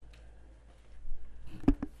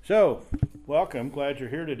So, welcome. Glad you're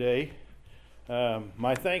here today.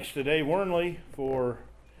 My thanks to Dave Wernley for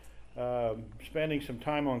spending some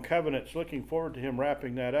time on covenants. Looking forward to him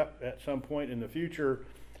wrapping that up at some point in the future.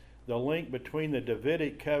 The link between the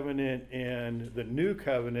Davidic covenant and the new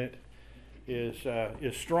covenant is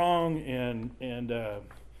strong and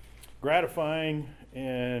gratifying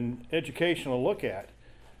and educational to look at.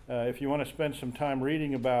 If you want to spend some time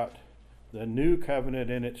reading about the new covenant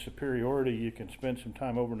and its superiority, you can spend some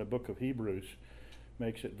time over in the book of Hebrews.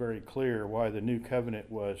 Makes it very clear why the new covenant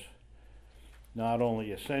was not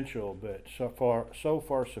only essential but so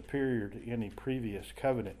far superior to any previous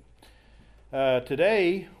covenant.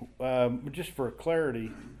 Today, just for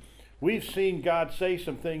clarity, we've seen God say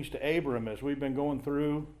some things to Abram as we've been going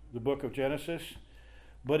through the book of Genesis,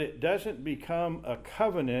 but it doesn't become a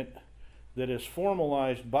covenant that is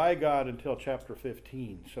formalized by God until chapter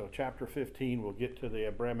 15. So chapter 15 we'll get to the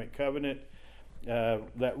Abrahamic covenant.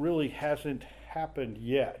 That really hasn't happened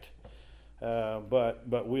yet, but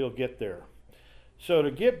we'll get there. So to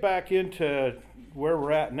get back into where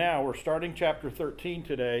we're at now, we're starting chapter 13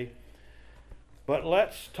 today, but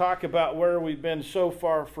let's talk about where we've been so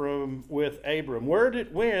far from with Abram.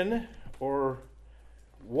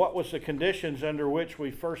 What was the conditions under which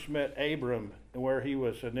we first met Abram and where he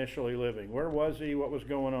was initially living? Where was he? What was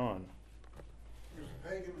going on? He was a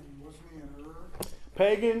pagan, and wasn't he in Ur?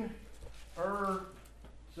 Pagan, Ur.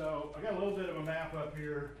 So I got a little bit of a map up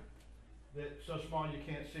here that's so small you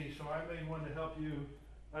can't see. So I made one to help you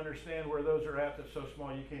understand where those are at that's so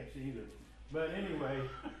small you can't see either. But anyway,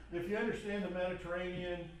 if you understand the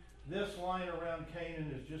Mediterranean, this line around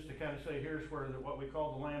Canaan is just to kind of say here's where what we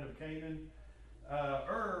call the land of Canaan.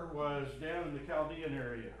 Ur was down in the Chaldean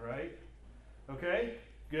area, right? Okay,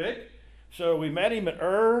 good. So we met him at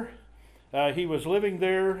Ur. He was living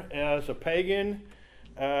there as a pagan.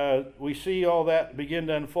 We see all that begin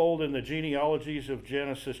to unfold in the genealogies of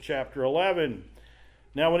Genesis chapter 11.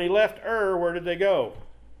 Now when he left Ur, where did they go?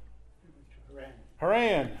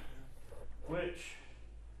 Haran. Which,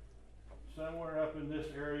 somewhere up in this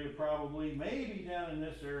area probably, maybe down in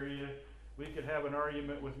this area. We could have an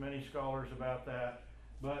argument with many scholars about that,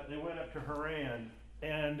 but they went up to Haran.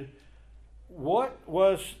 And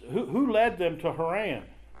who led them to Haran?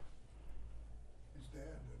 His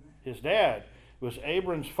dad, didn't he? His dad. It was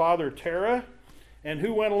Abram's father, Terah. And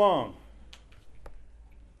who went along?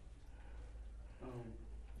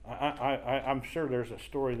 I'm sure there's a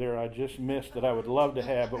story there I just missed that I would love to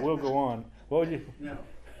have, but we'll go on. What would you? No,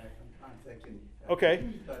 I'm thinking. Okay.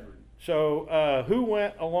 So who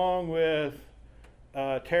went along with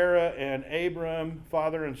Terah and Abram,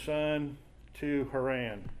 father and son, to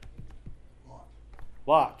Haran?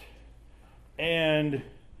 Lot. And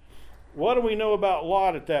what do we know about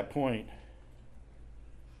Lot at that point?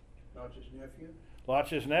 Lot's his nephew. Lot's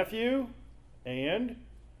his nephew. And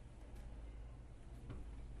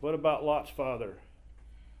what about Lot's father?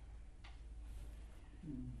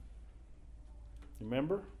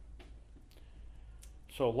 Remember?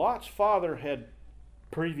 So Lot's father had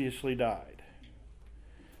previously died.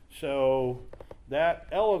 So that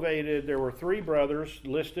elevated, there were three brothers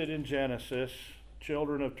listed in Genesis,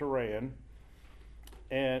 children of Terah.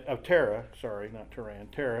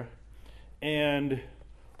 And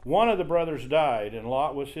one of the brothers died, and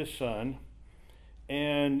Lot was his son.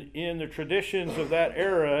 And in the traditions of that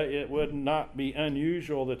era, it would not be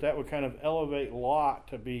unusual that would kind of elevate Lot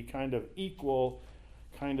to be kind of equal,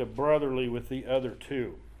 kind of brotherly with the other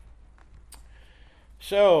two.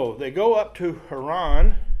 So they go up to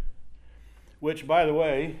Haran, which, by the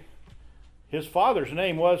way, his father's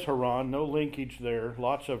name was Haran, no linkage there.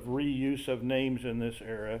 Lots of reuse of names in this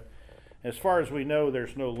era. As far as we know,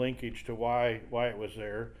 there's no linkage to why it was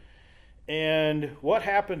there. And what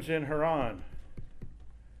happens in Haran?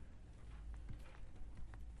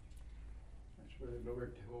 That's where the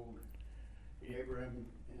Lord told Abraham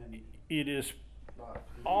and It is Lot.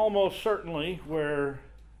 almost certainly where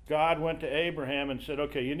God went to Abraham and said,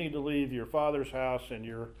 okay, you need to leave your father's house and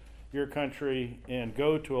your country and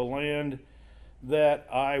go to a land that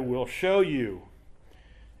I will show you.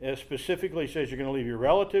 It specifically says you're going to leave your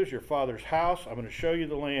relatives, your father's house. I'm going to show you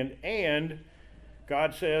the land. And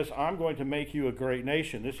God says, I'm going to make you a great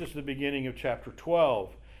nation. This is the beginning of chapter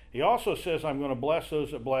 12. He also says, I'm going to bless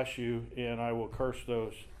those that bless you, and I will curse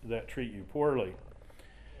those that treat you poorly.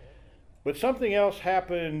 But something else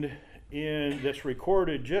happened that's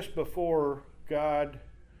recorded just before God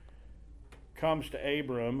comes to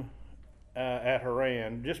Abram at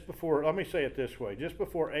Haran. Let me say it this way, just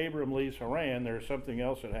before Abram leaves Haran, there's something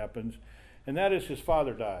else that happens, and that is his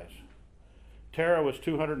father dies. Terah was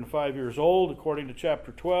 205 years old, according to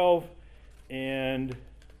chapter 12, and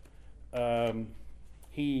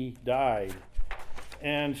he died.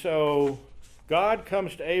 And so God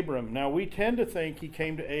comes to Abram. Now, we tend to think he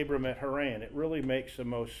came to Abram at Haran. It really makes the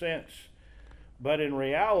most sense. But in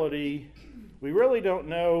reality, we really don't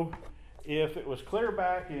know if it was clear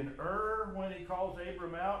back in Ur when he calls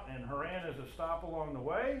Abram out and Haran is a stop along the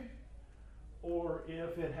way, or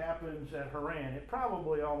if it happens at Haran. It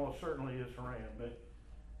probably almost certainly is Haran, but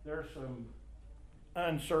there's some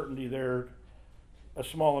uncertainty there, a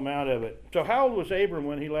small amount of it. So how old was Abram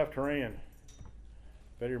when he left Haran?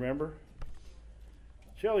 Better remember?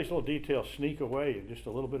 See how these little details sneak away in just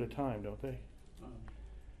a little bit of time, don't they? I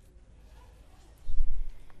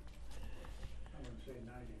wouldn't say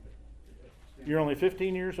 90, but. You're only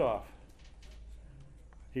 15 years off.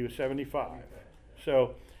 He was 75.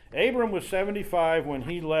 So Abram was 75 when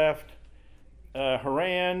he left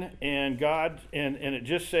Haran, and God, and it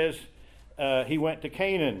just says he went to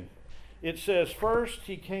Canaan. It says first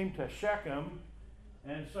he came to Shechem,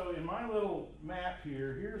 and so in my little map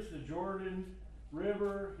here, here's the Jordan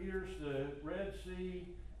River, here's the Red Sea,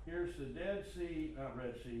 here's the Dead Sea, not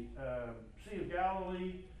Red Sea, Sea of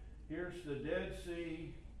Galilee, here's the Dead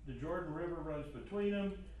Sea, the Jordan River runs between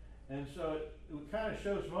them, and so it kind of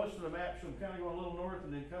shows most of the map, so I'm kind of going a little north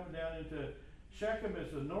and then coming down into Shechem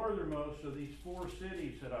is the northernmost of these four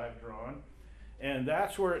cities that I've drawn, and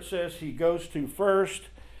that's where it says he goes to first.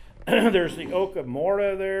 There's the Oak of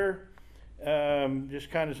Moreh there,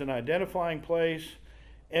 just kind of as an identifying place.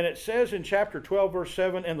 And it says in chapter 12, verse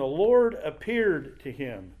 7, and the Lord appeared to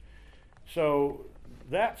him. So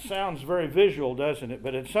that sounds very visual, doesn't it?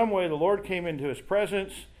 But in some way, the Lord came into his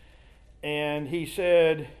presence, and he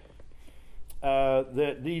said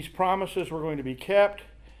that these promises were going to be kept,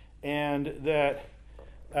 and that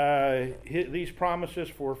these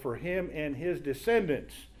promises were for him and his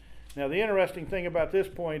descendants. Now, the interesting thing about this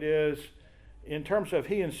point is, in terms of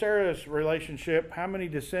he and Sarah's relationship, how many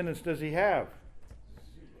descendants does he have?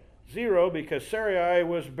 0, because Sarai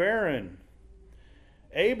was barren.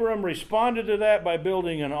 Abram responded to that by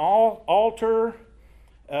building an altar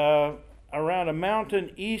around a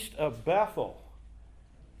mountain east of Bethel.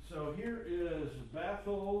 So here is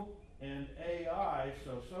Bethel and Ai,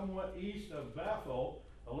 so somewhat east of Bethel,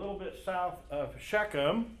 a little bit south of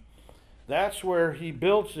Shechem. That's where he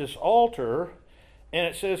builds this altar, and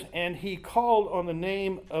it says, and he called on the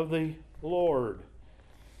name of the Lord.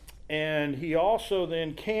 And he also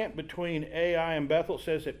then camped between Ai and Bethel. It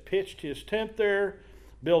says it pitched his tent there,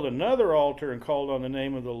 built another altar, and called on the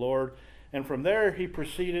name of the Lord. And from there he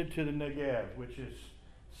proceeded to the Negev, which is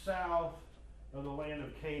south of the land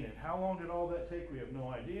of Canaan. How long did all that take? We have no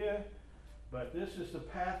idea. But this is the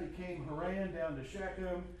path he came Haran down to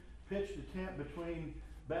Shechem, pitched a tent between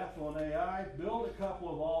Bethel and Ai, built a couple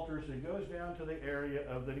of altars, and goes down to the area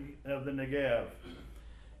of the Negev.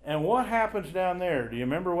 And what happens down there? Do you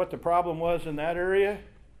remember what the problem was in that area?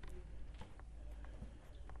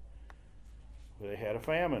 They had a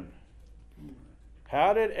famine.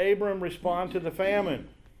 How did Abram respond to the famine?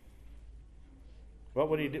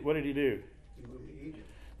 What did he do? He moved to Egypt.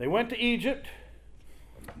 They went to Egypt.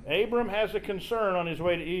 Abram has a concern on his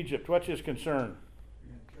way to Egypt. What's his concern?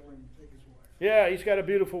 You're gonna kill him and take his wife. Yeah, he's got a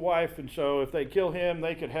beautiful wife, and so if they kill him,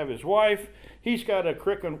 they could have his wife. He's got a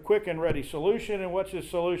quick and ready solution, and what's his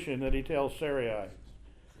solution that he tells Sarai?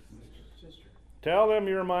 Sister. Tell them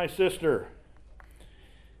you're my sister.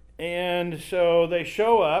 And so they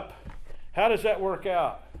show up. How does that work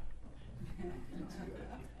out?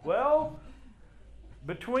 Well,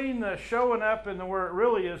 between the showing up and the where it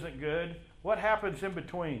really isn't good, what happens in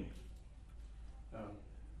between?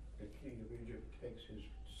 The king of Egypt takes his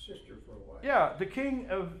sister for a wife. Yeah, the king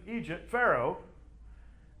of Egypt, Pharaoh,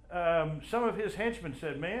 some of his henchmen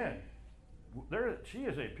said, man, she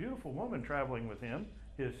is a beautiful woman traveling with him,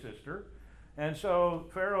 his sister. And so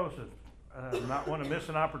Pharaoh says, not want to miss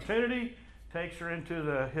an opportunity, takes her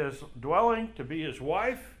into his dwelling to be his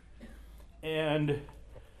wife. And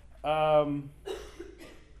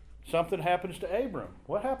something happens to Abram.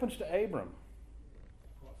 What happens to Abram?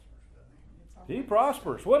 He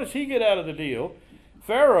prospers. What does he get out of the deal?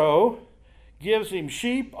 Pharaoh gives him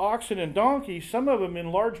sheep, oxen, and donkeys, some of them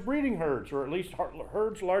in large breeding herds, or at least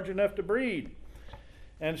herds large enough to breed.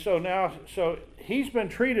 And so he's been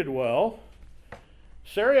treated well.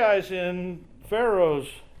 Sarai's in Pharaoh's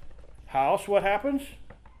house. What happens?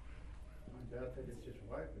 I doubt that it's his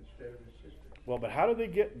wife instead of his sister. Well, but how do they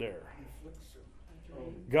get there? He afflicts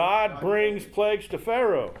him. God brings plagues to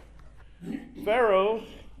Pharaoh. Pharaoh,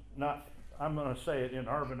 I'm going to say it in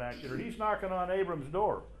our vernacular, he's knocking on Abram's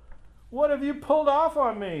door. What have you pulled off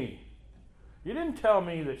on me? You didn't tell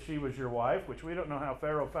me that she was your wife, which we don't know how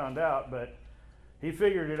Pharaoh found out, but He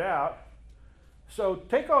figured it out. So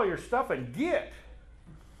take all your stuff and get.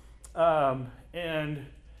 And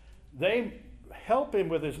they help him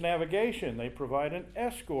with his navigation. They provide an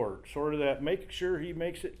escort, sort of that make sure he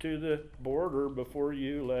makes it to the border before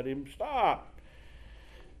you let him stop.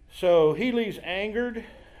 So he leaves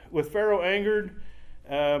with Pharaoh angered,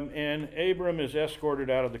 and Abram is escorted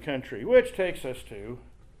out of the country, which takes us to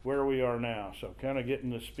where we are now. So kind of getting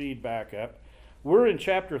the speed back up. We're in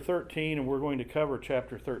chapter 13, and we're going to cover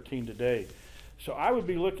chapter 13 today. So I would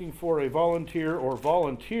be looking for a volunteer or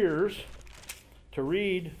volunteers to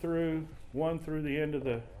read through 1 through the end of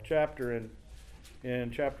the chapter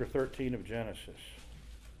in chapter 13 of Genesis.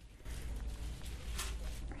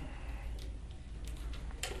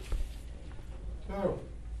 So,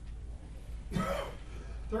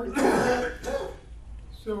 13.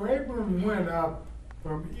 So Abram went up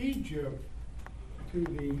from Egypt to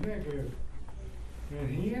the Negev, and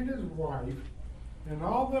he and his wife, and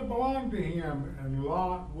all that belonged to him, and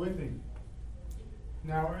Lot with him.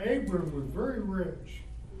 Now Abram was very rich,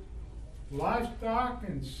 livestock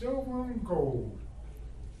and silver and gold.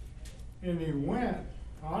 And he went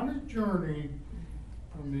on a journey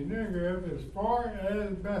from the Negev as far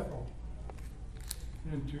as Bethel,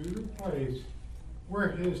 and to the place where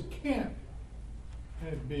his tent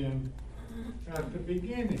had been at the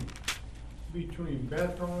beginning, between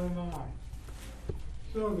Bethel and Ai.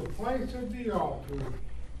 So the place of the altar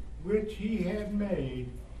which he had made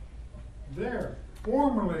there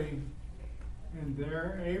formerly, and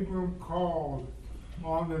there Abram called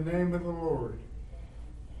on the name of the Lord.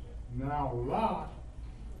 Now Lot,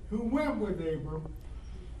 who went with Abram,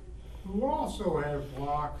 who also had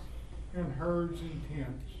flocks and herds and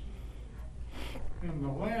tents, and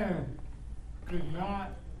the land could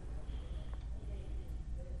not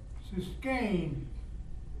sustain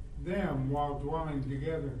them while dwelling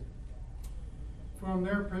together, from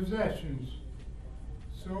their possessions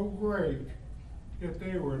so great that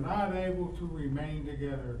they were not able to remain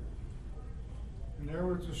together. And there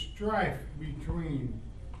was a strife between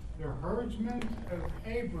the herdsmen of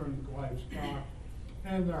Abram's livestock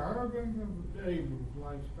and the herdsmen of Abram's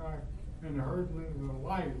livestock and the herdsmen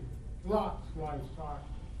of Lot's livestock.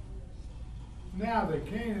 Now the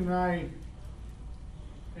Canaanite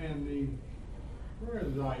and the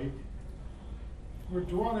Perizzite were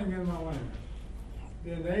dwelling in the land.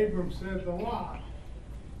 Then Abram said to Lot,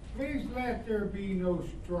 please let there be no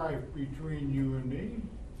strife between you and me,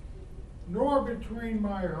 nor between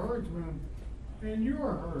my herdsmen and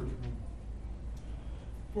your herdsmen.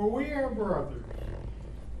 For we are brothers.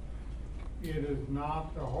 It is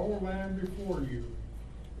not the whole land before you.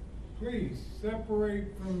 Please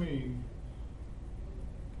separate from me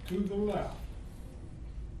to the left.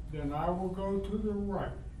 Then I will go to the right,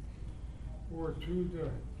 or to the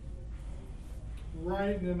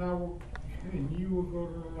right, and you will go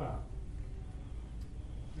to the left.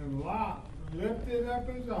 And Lot lifted up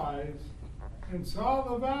his eyes and saw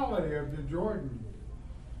the valley of the Jordan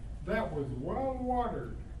that was well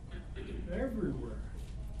watered everywhere.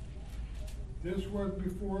 This was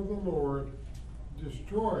before the Lord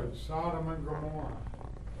destroyed Sodom and Gomorrah,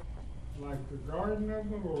 like the garden of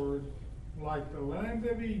the Lord, like the land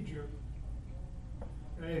of Egypt,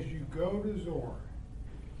 as you go to Zoar.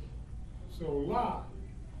 So Lot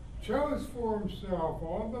chose for himself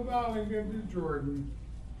all the valley of the Jordan,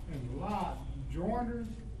 and Lot journeyed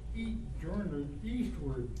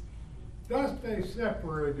eastward. Thus they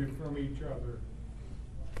separated from each other.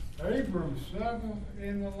 Abram settled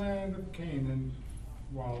in the land of Canaan,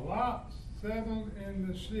 while Lot settled in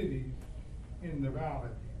the cities in the valley,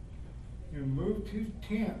 and moved his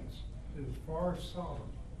tents as far as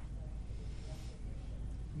Sodom.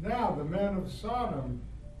 Now the men of Sodom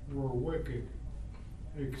were wicked,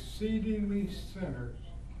 exceedingly sinners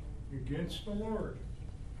against the Lord.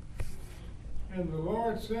 And the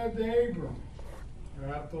Lord said to Abram,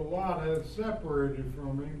 after Lot had separated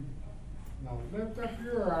from him, now lift up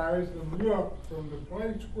your eyes and look from the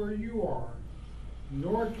place where you are,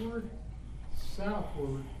 northward,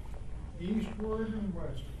 southward, eastward, and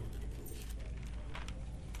westward.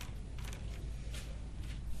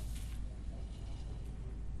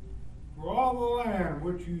 For all the land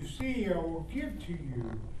which you see I will give to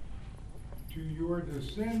you, to your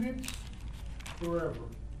descendants forever.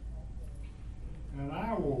 And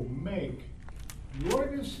I will make your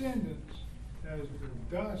descendants as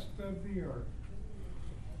the dust of the earth,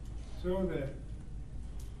 so that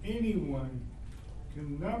anyone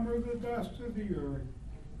can number the dust of the earth,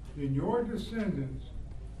 then your descendants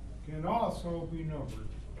can also be numbered.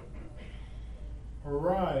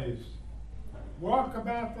 Arise, walk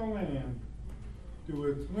about the land to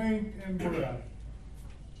its length and breadth,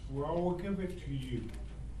 well, I will give it to you.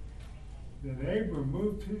 Then Abram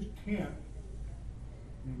moved his tent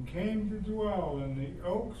and came to dwell in the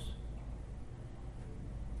oaks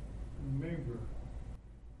of Mamre,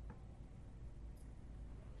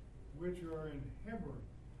 which are in Hebron.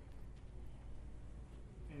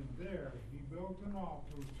 And there he built an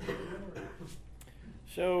altar to the Lord.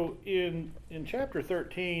 So in chapter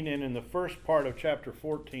 13 and in the first part of chapter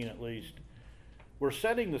 14 at least, we're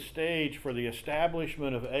setting the stage for the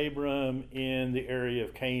establishment of Abram in the area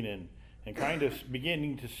of Canaan and kind of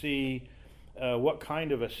beginning to see what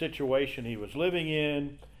kind of a situation he was living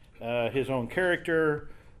in, his own character,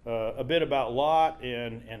 a bit about Lot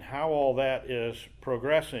and how all that is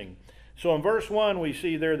progressing. So in verse 1 we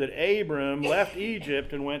see there that Abram left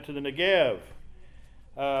Egypt and went to the Negev.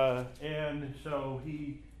 And so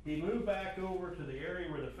he moved back over to the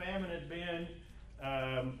area where the famine had been.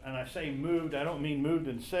 And I say moved, I don't mean moved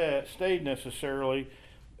and stayed necessarily.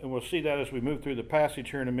 And we'll see that as we move through the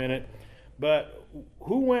passage here in a minute. But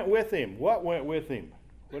who went with him? What went with him?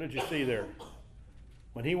 What did you see there?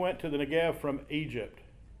 When he went to the Negev from Egypt.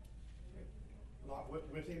 Lot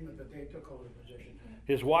with him and that they took over the position.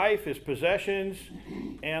 His wife, his possessions,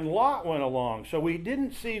 and Lot went along. So we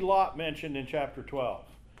didn't see Lot mentioned in chapter 12.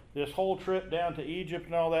 This whole trip down to Egypt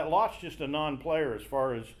and all that, Lot's just a non-player as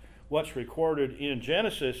far as what's recorded in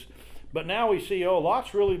Genesis. But now we see,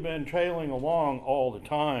 Lot's really been trailing along all the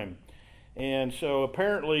time. And so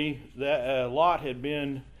apparently that Lot had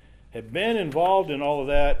been involved in all of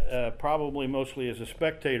that, probably mostly as a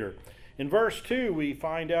spectator. In verse 2, we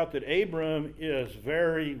find out that Abram is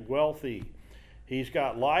very wealthy. He's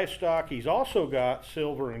got livestock. He's also got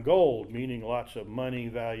silver and gold, meaning lots of money,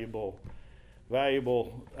 valuable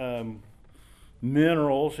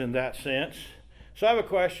minerals in that sense. So I have a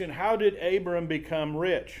question. How did Abram become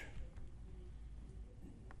rich?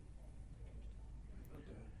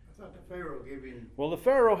 I thought the Pharaoh gave him Well, the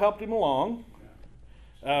Pharaoh helped him along.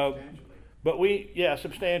 substantially. But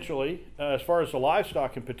substantially. As far as the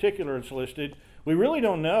livestock in particular is listed, we really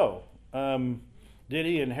don't know. Did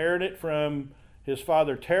he inherit it from his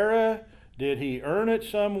father Terah? Did he earn it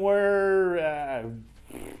somewhere?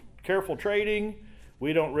 Careful trading?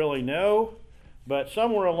 We don't really know. But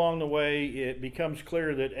somewhere along the way, it becomes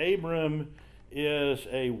clear that Abram is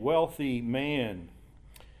a wealthy man.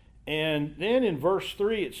 And then in verse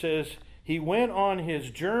 3 it says, he went on his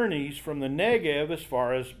journeys from the Negev as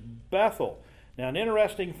far as Bethel. Now an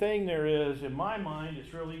interesting thing there is, in my mind,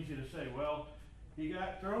 it's real easy to say, well, he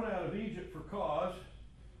got thrown out of Egypt for cause,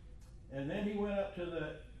 and then he went up to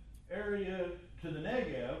the area, to the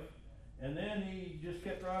Negev, and then he just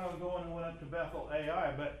kept right on going and went up to Bethel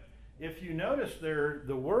Ai. But if you notice there,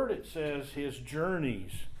 the word it says his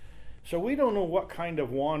journeys. So we don't know what kind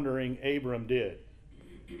of wandering Abram did.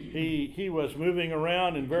 He was moving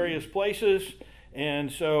around in various places, and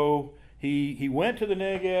so he went to the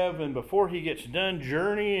Negev, and before he gets done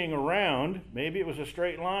journeying around, maybe it was a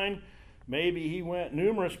straight line, maybe he went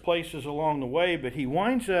numerous places along the way, but he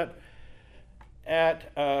winds up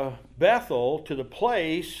at Bethel, to the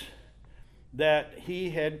place that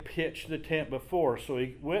he had pitched the tent before. So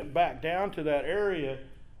he went back down to that area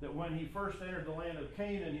that when he first entered the land of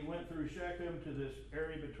Canaan, he went through Shechem to this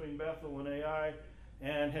area between Bethel and Ai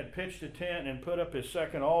and had pitched a tent and put up his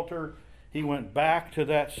second altar. He went back to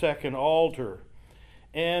that second altar.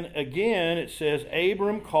 And again, it says,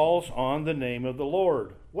 Abram calls on the name of the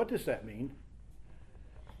Lord. What does that mean?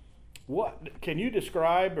 What can you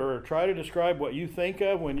describe or try to describe what you think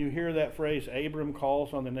of when you hear that phrase, Abram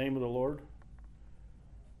calls on the name of the Lord?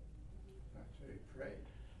 I'd say prayed.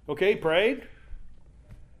 Okay, prayed.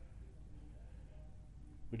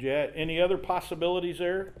 Would you add any other possibilities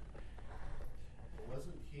there?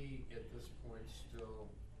 Wasn't he at this point still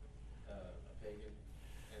a pagan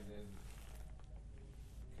and then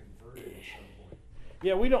converted at some point?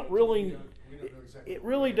 Yeah, we don't really. We don't know exactly. It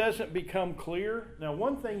really doesn't become clear. Now,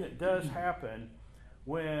 one thing that does happen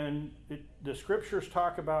when the scriptures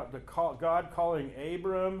talk about God calling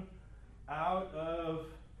Abram out of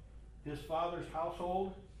his father's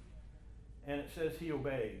household, and it says he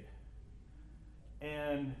obeyed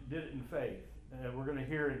and did it in faith. And we're going to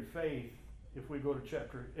hear in faith if we go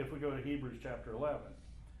to Hebrews chapter 11.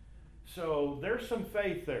 So there's some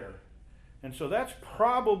faith there. And so that's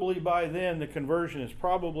probably, by then, the conversion is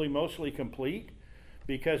probably mostly complete,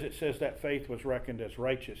 because it says that faith was reckoned as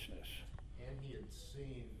righteousness. And he had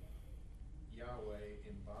seen Yahweh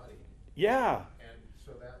embodied. Yeah. And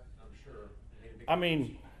so that, I'm sure, made a big I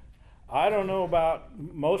mean, I don't know about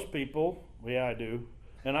most people. Yeah, I do.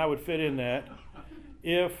 And I would fit in that.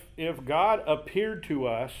 If God appeared to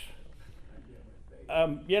us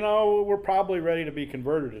We're probably ready to be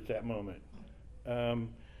converted at that moment. That's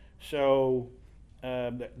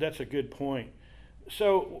a good point.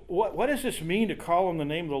 So what does this mean to call on the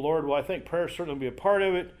name of the Lord? Well, I think prayer certainly be a part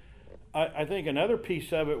of it. I think another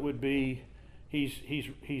piece of it would be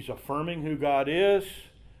he's affirming who God is.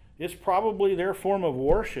 It's probably their form of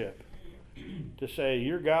worship to say,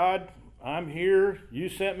 "You're God, I'm here, you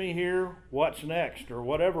sent me here, what's next?" or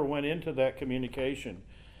whatever went into that communication.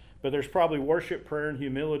 But there's probably worship, prayer, and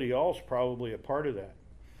humility also probably a part of that.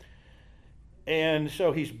 And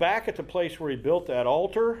so he's back at the place where he built that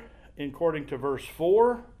altar, according to verse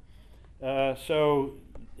 4. So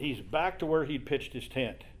he's back to where he pitched his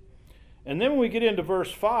tent. And then when we get into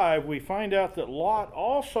verse 5, we find out that Lot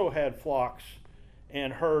also had flocks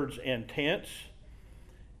and herds and tents.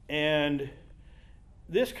 And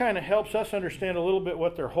this kind of helps us understand a little bit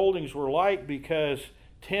what their holdings were like, because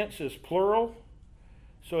tents is plural.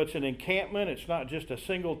 So it's an encampment. It's not just a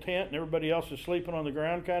single tent and everybody else is sleeping on the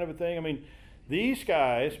ground kind of a thing. I mean, these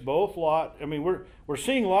guys, both Lot, we're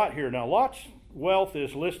seeing Lot here. Now, Lot's wealth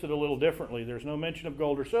is listed a little differently. There's no mention of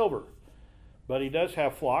gold or silver. But he does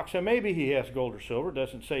have flocks, and maybe he has gold or silver. It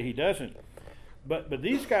doesn't say he doesn't. But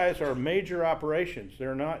these guys are major operations.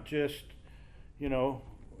 They're not just,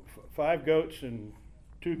 5 goats and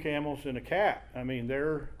 2 camels and a cat. I mean,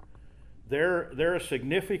 they're a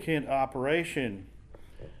significant operation,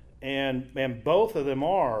 and both of them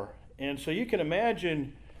are. And so you can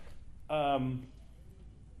imagine they're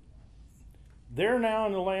now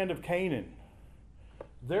in the land of Canaan.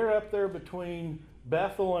 They're up there between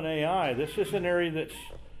Bethel and Ai. This is an area that's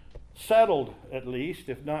settled, at least,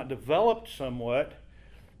 if not developed somewhat,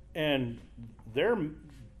 and they're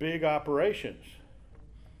big operations.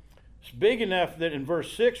 It's big enough that in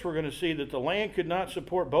verse 6 we're going to see that the land could not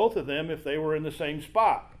support both of them if they were in the same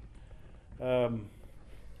spot. I'm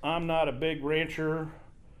not a big rancher,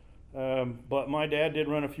 but my dad did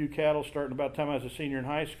run a few cattle starting about the time I was a senior in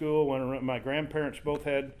high school, when my grandparents both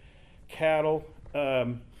had cattle.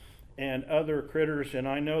 And other critters, and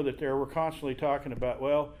I know that they were constantly talking about,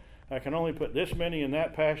 well, I can only put this many in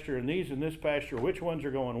that pasture and these in this pasture, which ones are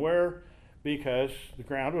going where, because the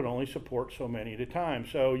ground would only support so many at a time.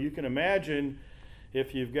 So you can imagine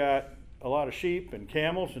if you've got a lot of sheep and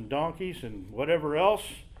camels and donkeys and whatever else,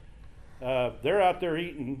 they're out there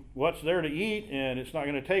eating what's there to eat, and it's not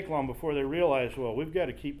going to take long before they realize, well, we've got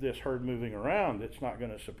to keep this herd moving around. It's not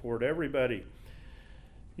going to support everybody.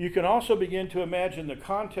 You can also begin to imagine the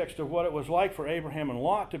context of what it was like for Abraham and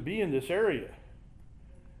Lot to be in this area.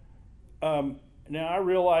 Now, I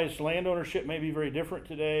realize land ownership may be very different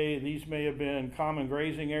today. These may have been common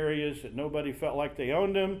grazing areas that nobody felt like they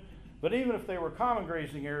owned them. But even if they were common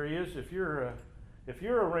grazing areas, if you're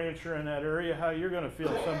a rancher in that area, how you're going to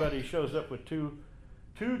feel if somebody shows up with two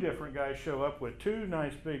different guys show up with 2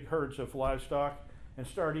 nice big herds of livestock and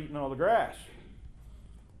start eating all the grass.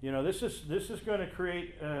 This is going to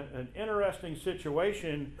create an interesting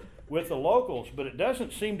situation with the locals, but it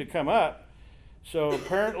doesn't seem to come up. So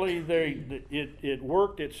apparently it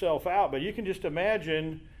worked itself out. But you can just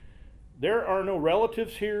imagine there are no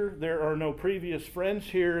relatives here. There are no previous friends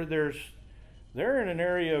here. They're in an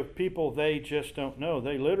area of people they just don't know.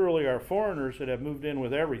 They literally are foreigners that have moved in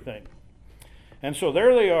with everything. And so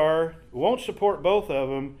there they are, won't support both of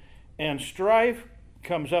them, and strife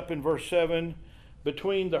comes up in verse 7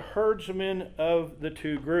 between the herdsmen of the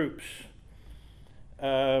 2 groups.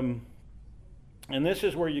 And this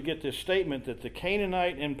is where you get this statement that the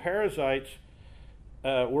Canaanite and Perizzites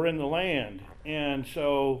were in the land. And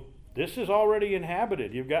so this is already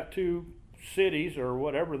inhabited. You've got 2 cities, or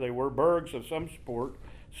whatever they were, burgs of some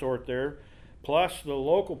sort there, plus the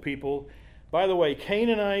local people. By the way,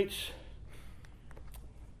 Canaanites,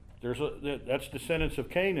 that's descendants of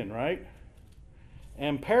Canaan, right?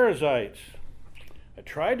 And Perizzites. I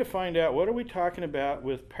tried to find out what are we talking about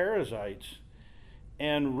with Perizzites,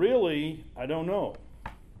 and really, I don't know.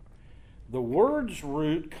 The word's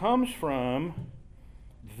root comes from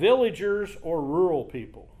villagers or rural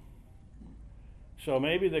people. So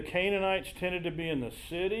maybe the Canaanites tended to be in the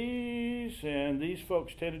cities, and these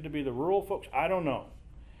folks tended to be the rural folks. I don't know.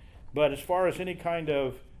 But as far as any kind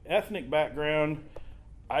of ethnic background,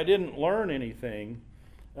 I didn't learn anything.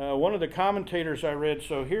 One of the commentators I read,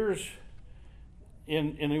 so here's,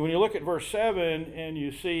 when you look at verse 7 and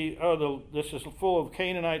you see, this is full of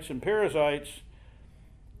Canaanites and Perizzites,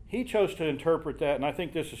 he chose to interpret that, and I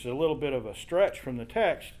think this is a little bit of a stretch from the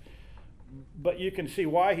text, but you can see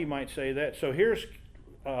why he might say that. So here's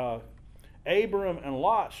Abram and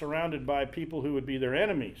Lot surrounded by people who would be their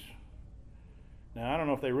enemies. Now, I don't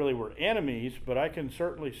know if they really were enemies, but I can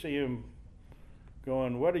certainly see him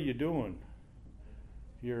going, what are you doing?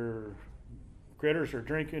 your critters are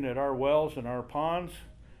drinking at our wells and our ponds,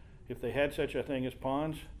 if they had such a thing as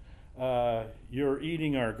ponds. You're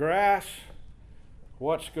eating our grass.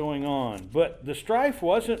 What's going on? But the strife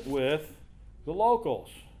wasn't with the locals.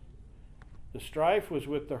 The strife was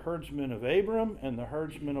with the herdsmen of Abram and the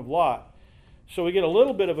herdsmen of Lot. So we get a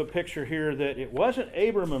little bit of a picture here that it wasn't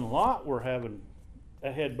Abram and Lot were having a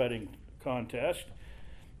headbutting contest,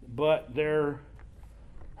 but their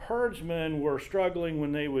herdsmen were struggling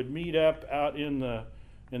when they would meet up out in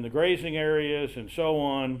the grazing areas and so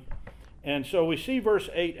on. And so we see verse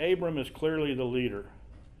 8, Abram is clearly the leader.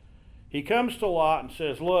 He comes to Lot and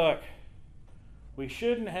says, look, we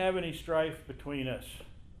shouldn't have any strife between us.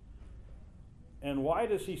 And why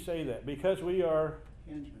does he say that? Because we are,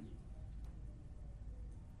 Kinsmen,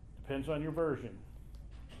 depends on your version,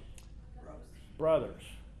 brothers. brothers.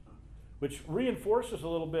 Which reinforces a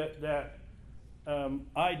little bit that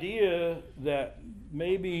idea that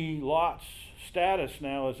maybe Lot's status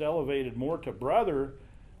now is elevated more to brother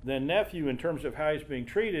than nephew in terms of how he's being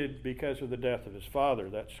treated because of the death of his father.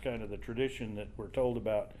 That's kind of the tradition that we're told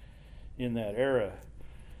about in that era.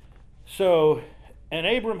 So, and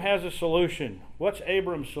Abram has a solution. What's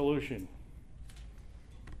Abram's solution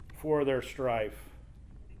for their strife?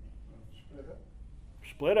 Split up.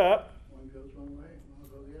 Split up. One goes one way, one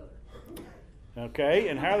will go the other. Okay,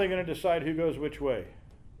 and how are they going to decide who goes which way?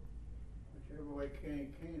 Whichever way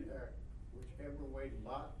whichever way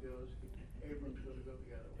Lot goes, Abram's going to go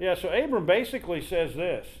the other way. Yeah, so Abram basically says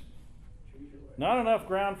this. Choose your way. Not enough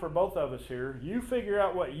ground for both of us here. You figure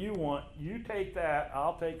out what you want. You take that.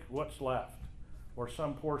 I'll take what's left, or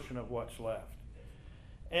some portion of what's left.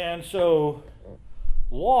 And so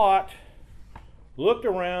Lot looked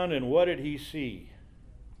around, and what did he see?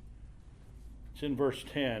 It's in verse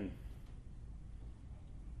 10.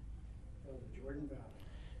 Oh, the Jordan Valley.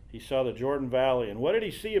 He saw the Jordan Valley. And what did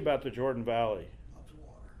he see about the Jordan Valley? Lots of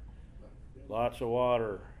water. Lots of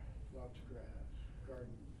water. Lots of grass. Gardens.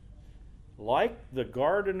 Like the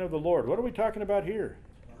garden of the Lord. What are we talking about here?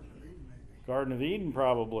 Garden of Eden, maybe. Garden of Eden,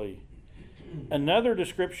 probably. Another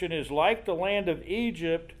description is like the land of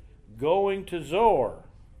Egypt going to Zoar.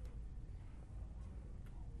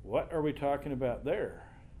 What are we talking about there?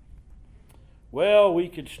 Well, we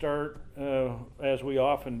could start, as we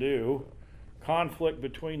often do, conflict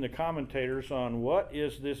between the commentators on what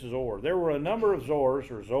is this Zoar. There were a number of Zors,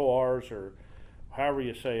 or Zoars, or however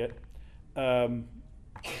you say it,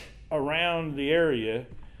 around the area.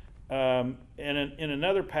 And in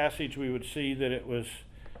another passage, we would see that it was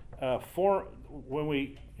when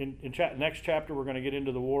we next chapter we're going to get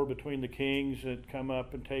into the war between the kings that come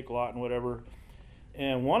up and take Lot and whatever.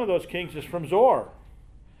 And one of those kings is from Zoar,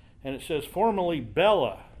 and it says formerly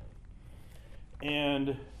Bela.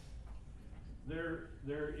 And there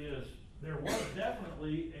was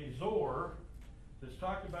definitely a Zoar that's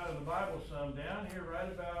talked about in the Bible some down here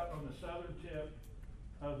right about on the southern tip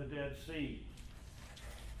of the Dead Sea.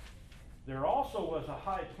 There also was a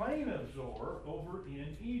high plain of Zoar over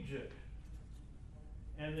in Egypt.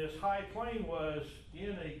 And this high plain was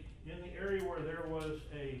in the area where there was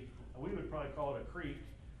we would probably call it a creek.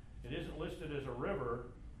 It isn't listed as a river,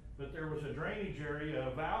 but there was a drainage area,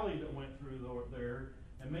 a valley that went through there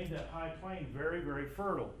and made that high plain very, very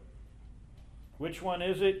fertile. Which one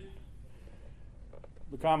is it?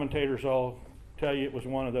 The commentators all tell you it was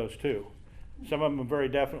one of those two. Some of them very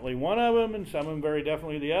definitely one of them, and some of them very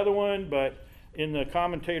definitely the other one, but in the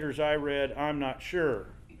commentators I read, I'm not sure.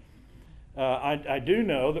 I do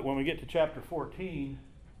know that when we get to chapter 14,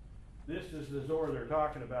 this is the Zoar they're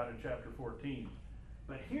talking about in chapter 14.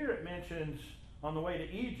 But here it mentions on the way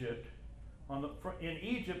to Egypt, in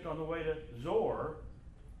Egypt on the way to Zoar,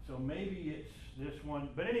 so maybe it's this one.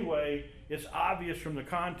 But anyway, it's obvious from the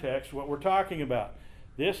context what we're talking about.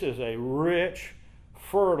 This is a rich,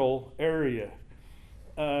 fertile area.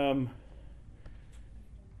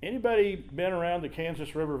 Anybody been around the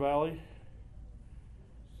Kansas River Valley?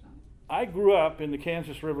 I grew up in the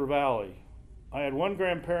Kansas River Valley. I had one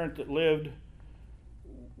grandparent that lived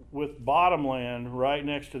with bottomland right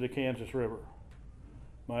next to the Kansas River.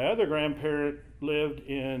 My other grandparent lived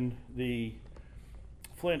in the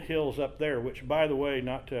Flint Hills up there, which, by the way,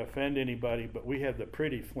 not to offend anybody, but we have the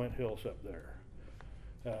pretty Flint Hills up there.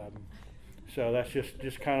 So that's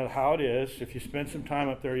just kind of how it is. If you spend some time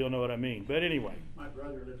up there, you'll know what I mean. But anyway. My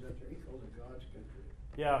brother lives up there. He calls it God's country.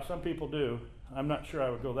 Yeah, some people do. I'm not sure I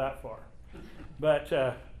would go that far. But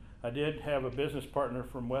I did have a business partner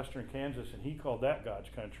from western Kansas, and he called that God's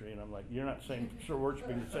country. And I'm like, you're not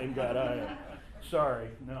worshiping the same God I am. Sorry,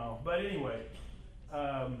 no. But anyway,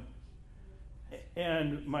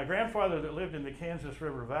 and my grandfather that lived in the Kansas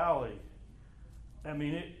River Valley, I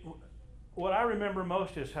mean, what I remember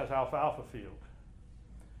most is his alfalfa field,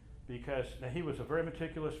 because now, he was a very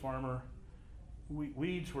meticulous farmer.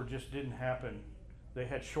 Weeds didn't happen. They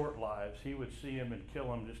had short lives. He would see them and kill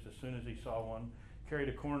them just as soon as he saw one. Carried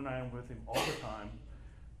a corn knife with him all the time.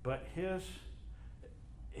 But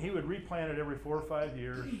he would replant it every 4 or 5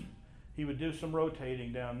 years. He would do some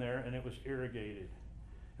rotating down there, and it was irrigated.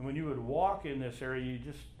 And when you would walk in this area,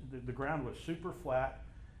 the ground was super flat.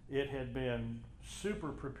 It had been super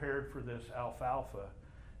prepared for this alfalfa.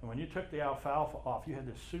 And when you took the alfalfa off, you had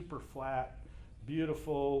this super flat,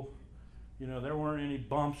 beautiful, there weren't any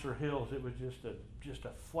bumps or hills. It was just a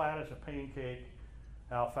flat as a pancake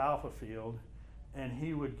alfalfa field. And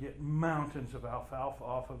he would get mountains of alfalfa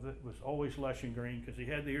off of it. It was always lush and green because he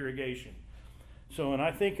had the irrigation. So when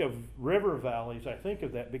I think of river valleys, I think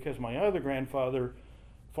of that because my other grandfather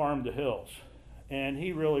farmed the hills. And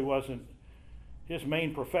he really wasn't, his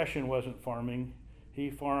main profession wasn't farming. He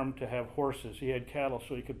farmed to have horses. He had cattle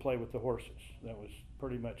so he could play with the horses. That was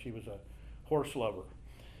pretty much, he was a horse lover.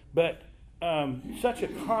 But such a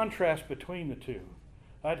contrast between the two.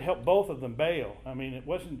 I'd help both of them bale. I mean, it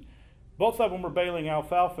wasn't, both of them were baling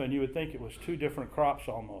alfalfa, and you would think it was two different crops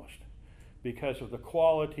almost because of the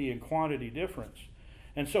quality and quantity difference.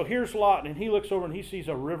 And so here's Lot, and he looks over and he sees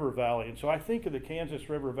a river valley. And so I think of the Kansas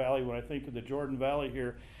River Valley when I think of the Jordan Valley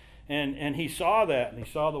here. And he saw that, and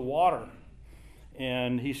he saw the water,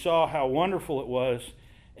 and he saw how wonderful it was.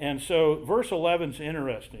 And so verse 11 is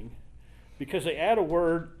interesting because they add a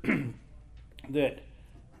word that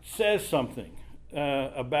says something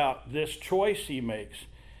about this choice he makes.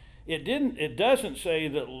 It doesn't say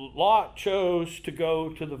that Lot chose to go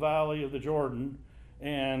to the valley of the Jordan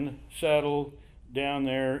and settle down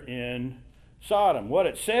there in Sodom. What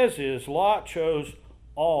it says is Lot chose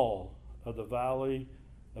all of the valley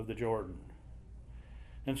of the Jordan.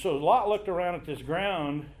 And so Lot looked around at this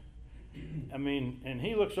ground, and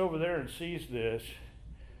he looks over there and sees this.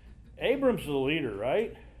 Abram's the leader,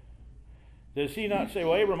 right? Does he not say,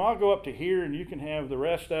 well, Abram, I'll go up to here and you can have the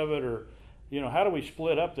rest of it, or how do we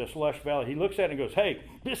split up this lush valley? He looks at it and goes, hey,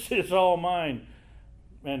 this is all mine.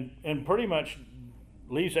 And pretty much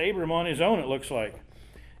leaves Abram on his own, it looks like.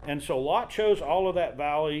 And so Lot chose all of that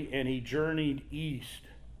valley, and he journeyed east.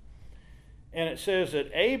 And it says that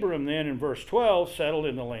Abram then in verse 12 settled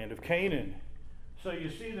in the land of Canaan. So you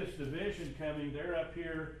see this division coming. They're up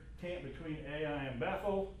here, camped between Ai and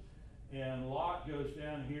Bethel. And Lot goes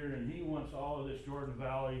down here, and he wants all of this Jordan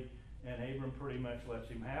Valley, and Abram pretty much lets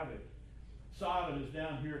him have it. Sodom is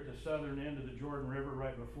down here at the southern end of the Jordan River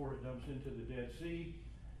right before it dumps into the Dead Sea.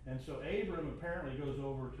 And so Abram apparently goes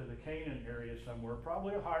over to the Canaan area somewhere,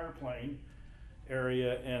 probably a higher plain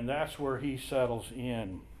area, and that's where he settles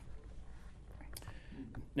in.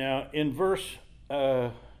 Now, in verse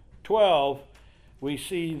 12, we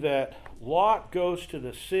see that Lot goes to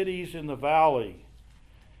the cities in the valley,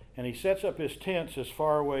 and he sets up his tents as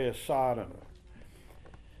far away as Sodom.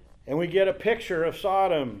 And we get a picture of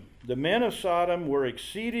Sodom. The men of Sodom were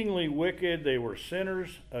exceedingly wicked. They were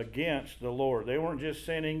sinners against the Lord. They weren't just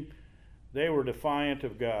sinning, they were defiant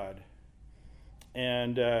of God.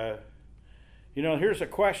 And, here's a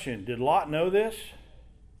question. Did Lot know this?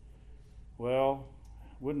 Well,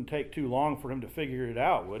 it wouldn't take too long for him to figure it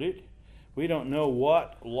out, would it? We don't know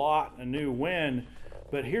what Lot knew when,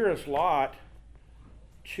 but here is Lot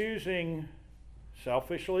choosing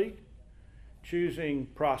selfishly, choosing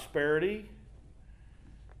prosperity,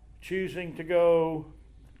 choosing to go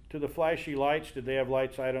to the flashy lights. Did they have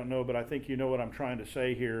lights? I don't know, but I think you know what I'm trying to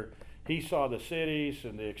say here. He saw the cities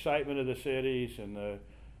and the excitement of the cities and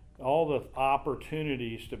all the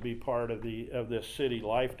opportunities to be part of this city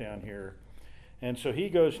life down here. And so he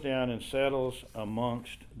goes down and settles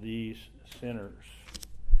amongst these sinners.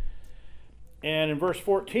 And in verse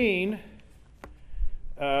 14,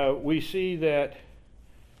 we see that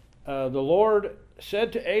the Lord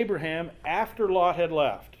said to Abraham after Lot had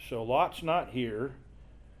left, so Lot's not here,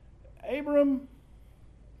 Abram,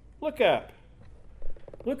 look up.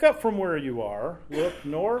 Look up from where you are. Look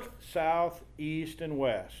north, south, east, and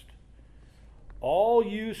west. All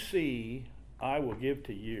you see, I will give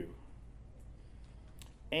to you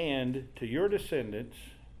and to your descendants.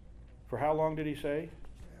 For how long did he say?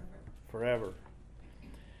 Forever.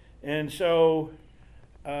 And so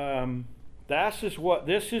this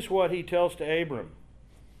is what he tells to Abram.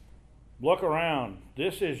 Look around.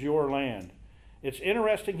 This is your land. It's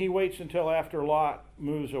interesting he waits until after Lot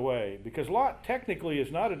moves away, because Lot technically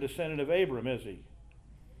is not a descendant of Abram, is he?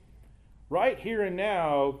 Right here and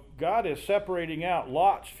now, God is separating out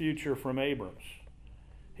Lot's future from Abram's.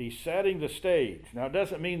 He's setting the stage. Now, it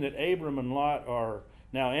doesn't mean that Abram and Lot are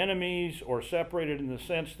now enemies or separated in the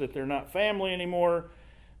sense that they're not family anymore.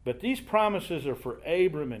 But these promises are for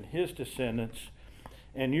Abram and his descendants,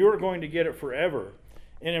 and you're going to get it forever.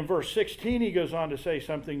 And in verse 16, he goes on to say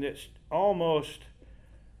something that's almost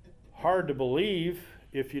hard to believe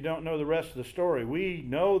if you don't know the rest of the story. We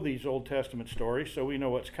know these Old Testament stories, so we know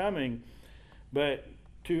what's coming. But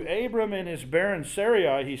to Abram and his barren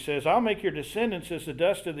Sarai, he says, I'll make your descendants as the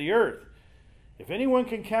dust of the earth. If anyone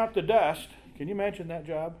can count the dust, can you imagine that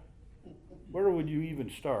job? Where would you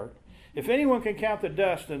even start? If anyone can count the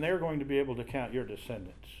dust, then they're going to be able to count your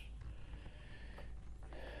descendants.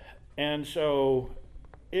 And so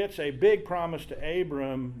it's a big promise to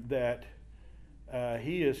Abram that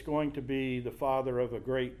he is going to be the father of a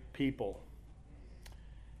great people.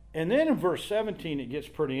 And then in verse 17, it gets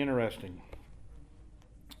pretty interesting,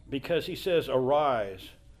 because he says, arise,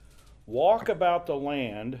 walk about the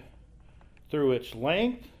land through its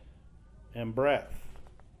length and breadth.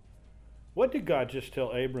 What did God just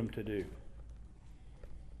tell Abram to do?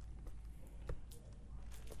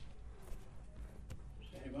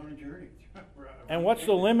 Send him on a journey. And what's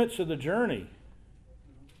the limits of the journey?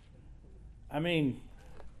 I mean,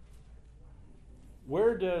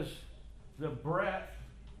 where does the breadth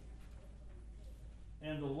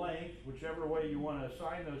and the length, whichever way you want to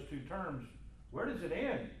assign those two terms, where does it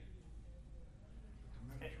end?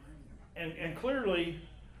 And clearly,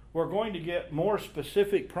 we're going to get more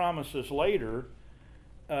specific promises later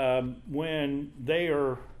when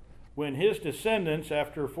his descendants,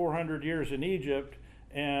 after 400 years in Egypt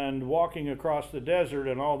and walking across the desert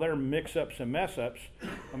and all their mix-ups and mess-ups,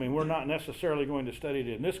 I mean, we're not necessarily going to study it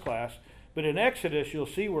in this class, but in Exodus you'll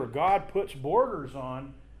see where God puts borders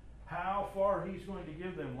on how far he's going to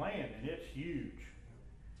give them land, and it's huge.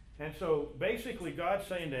 And so basically God's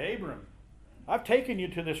saying to Abram, I've taken you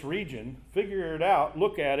to this region, figure it out,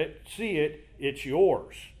 look at it, see it, it's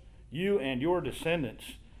yours. You and your descendants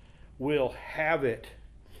will have it.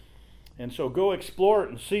 And so go explore it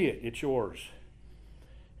and see it, it's yours.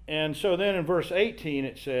 And so then in verse 18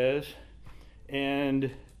 it says,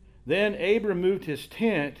 and then Abram moved his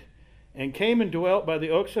tent and came and dwelt by the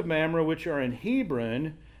oaks of Mamre, which are in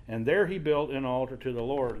Hebron, and there he built an altar to the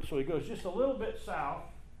Lord. So he goes just a little bit south.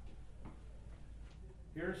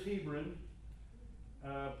 Here's Hebron.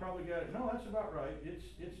 Probably got it. No, that's about right.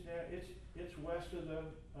 It's west of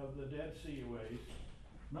the Dead Sea ways,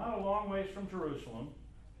 not a long ways from Jerusalem,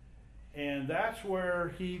 and that's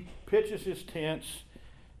where he pitches his tents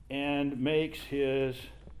and makes his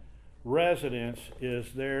residence is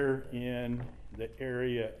there in the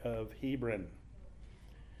area of Hebron.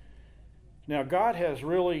 Now God has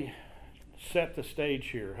really set the stage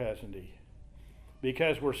here, hasn't he?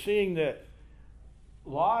 Because we're seeing that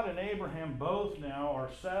Lot and Abraham both now are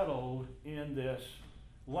settled in this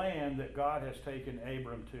land that God has taken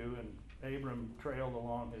Abram to, and Abram trailed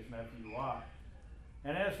along his nephew Lot.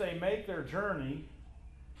 And as they make their journey,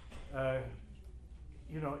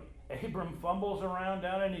 Abram fumbles around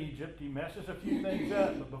down in Egypt. He messes a few things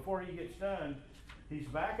up, but before he gets done, he's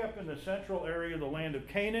back up in the central area of the land of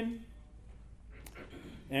Canaan,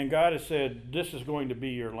 and God has said, this is going to be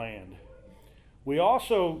your land. We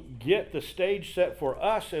also get the stage set for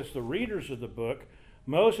us as the readers of the book.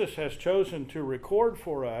 Moses has chosen to record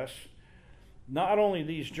for us not only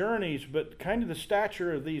these journeys, but kind of the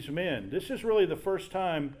stature of these men. This is really the first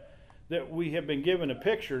time that we have been given a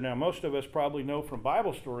picture. Now, most of us probably know from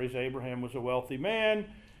Bible stories, Abraham was a wealthy man.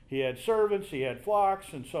 He had servants, he had flocks,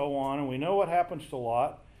 and so on. And we know what happens to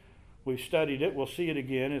Lot. We've studied it. We'll see it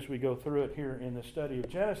again as we go through it here in the study of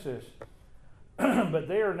Genesis. But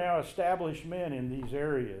they are now established men in these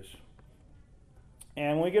areas.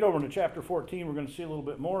 And when we get over into chapter 14, we're going to see a little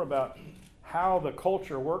bit more about how the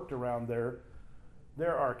culture worked around there.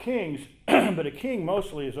 There are kings, but a king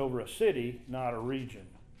mostly is over a city, not a region.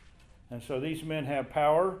 And so these men have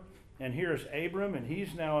power. And here's Abram, and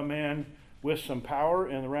he's now a man with some power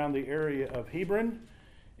and around the area of Hebron.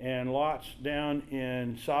 And Lot's down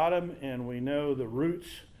in Sodom, and we know the roots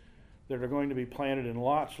that are going to be planted in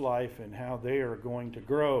Lot's life and how they are going to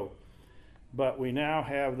grow. But we now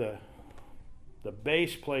have the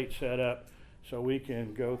base plate set up so we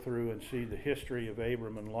can go through and see the history of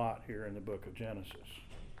Abram and Lot here in the book of Genesis.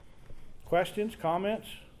 Questions, comments?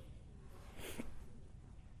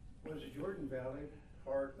 Was the Jordan Valley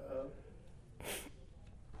part of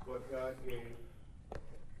what God gave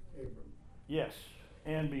Abram? Yes,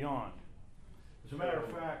 and beyond. As a matter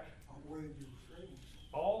of fact, All the way to Euphrates.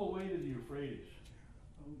 all the way to the Euphrates.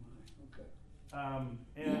 Oh my, okay.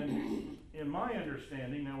 And in my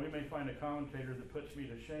understanding, now we may find a commentator that puts me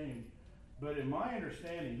to shame, but in my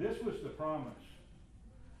understanding, this was the promise.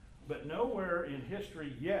 But nowhere in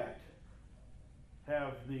history yet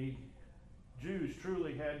have the Jews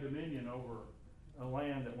truly had dominion over a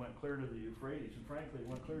land that went clear to the Euphrates. And frankly, it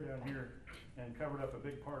went clear down here and covered up a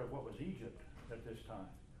big part of what was Egypt at this time.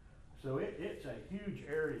 So it's a huge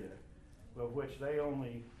area of which they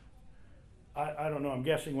only, I don't know, I'm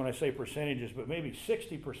guessing when I say percentages, but maybe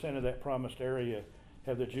 60% of that promised area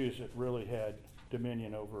have the Jews that really had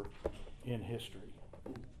dominion over in history.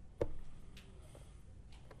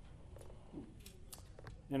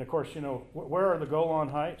 And of course, you know, where are the Golan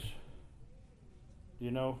Heights? Do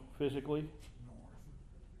you know physically?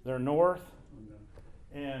 They're north.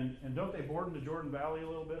 And don't they border the Jordan Valley a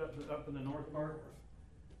little bit up in the north part?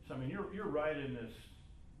 So I mean, you're right in this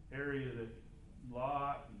area that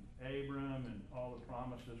Lot and Abram and all the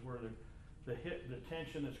promises where the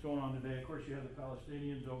tension that's going on today. Of course, you have the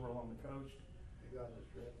Palestinians over along the coast. The Gaza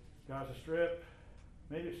Strip. Gaza Strip.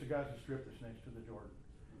 Maybe it's the Gaza Strip that's next to the Jordan.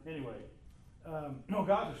 Anyway, no,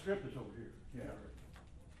 Gaza Strip is over here.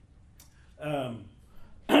 Yeah.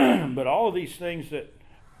 But all of these things that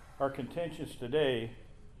are contentious today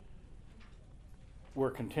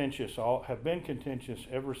were contentious, all have been contentious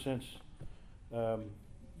ever since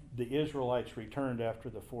the Israelites returned after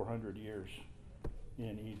the 400 years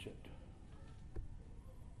in Egypt.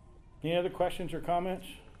 Any other questions or comments?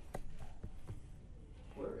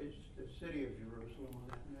 Where is the city of Jerusalem on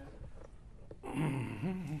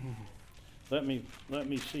that map? Let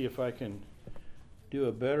me see if I can do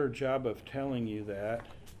a better job of telling you that,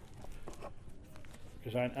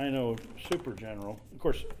 because I know super general. Of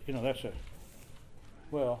course, you know, that's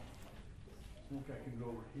well, I think I can go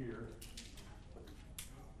over here.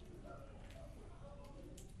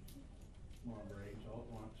 Come on, brains, all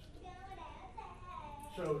at once.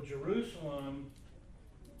 So Jerusalem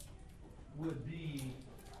would be,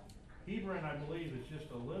 Hebron, I believe, is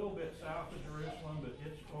just a little bit south of Jerusalem, but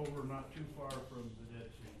it's over not too far from the Dead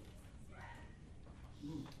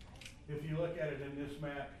Sea. If you look at it in this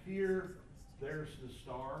map here, there's the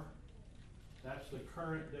star. That's the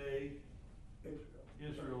current day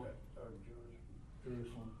Israel.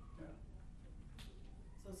 Jerusalem. Yeah.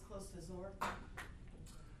 So it's close to Zor?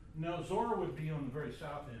 No, Zor would be on the very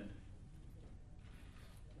south end.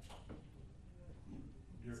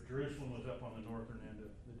 Jerusalem was up on the northern end of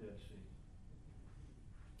the Dead Sea.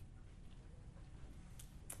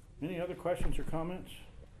 Any other questions or comments?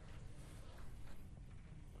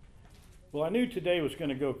 Well, I knew today was going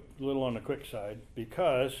to go a little on the quick side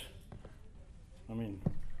because, I mean,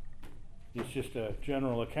 it's just a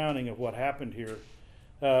general accounting of what happened here.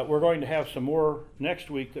 We're going to have some more next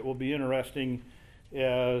week that will be interesting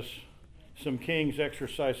as some kings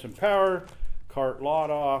exercise some power, cart Lot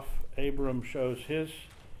off, Abram shows his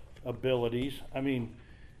abilities. I mean,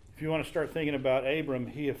 if you want to start thinking about Abram,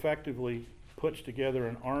 he effectively puts together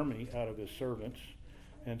an army out of his servants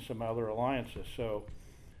and some other alliances. So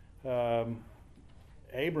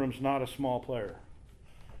Abram's not a small player.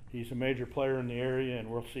 He's a major player in the area,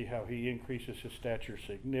 and we'll see how he increases his stature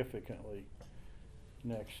significantly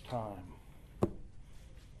next time.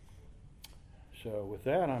 So with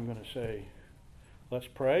that, I'm going to say, let's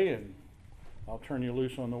pray, and I'll turn you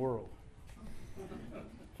loose on the world.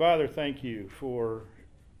 Father, thank you for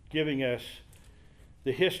giving us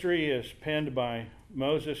the history as penned by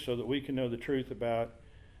Moses so that we can know the truth about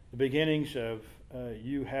the beginnings of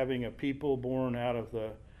you having a people born out of the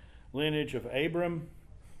lineage of Abram.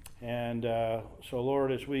 And so,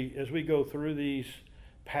 Lord, as we go through these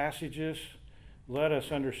passages, let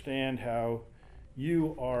us understand how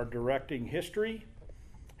you are directing history,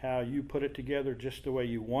 how you put it together just the way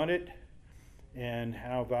you want it, and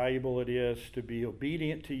how valuable it is to be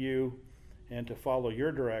obedient to you and to follow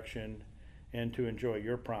your direction and to enjoy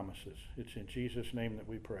your promises. It's in Jesus' name that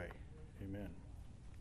we pray. Amen.